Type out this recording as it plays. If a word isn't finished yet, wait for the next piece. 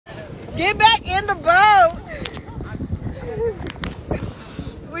Get back in the boat.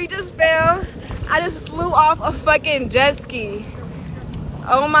 We just fell. I just flew off a fucking jet ski.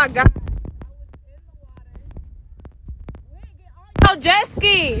 Oh my god. Oh, jet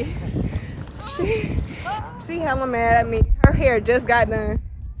ski. She hella mad at me. Her hair just got done.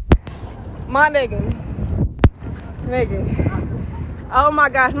 My nigga. Oh my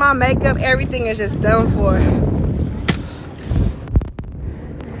gosh, my makeup, everything is just done for.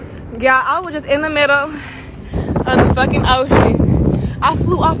 Yeah, I was just in the middle of the fucking ocean. I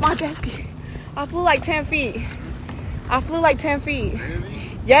flew off my jet ski. I flew like 10 feet.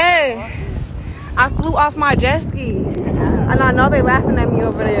 Yes. I flew off my jet ski. And I know they laughing at me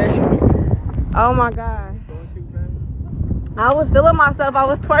over there. Oh my god. I was feeling myself. I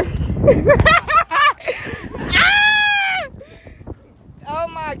was twerking. Ah! Oh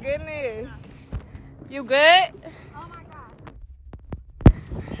my goodness. You good? Oh my god.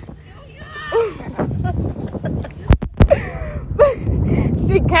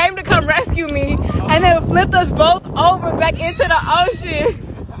 She came to come rescue me and then flipped us both over back into the ocean.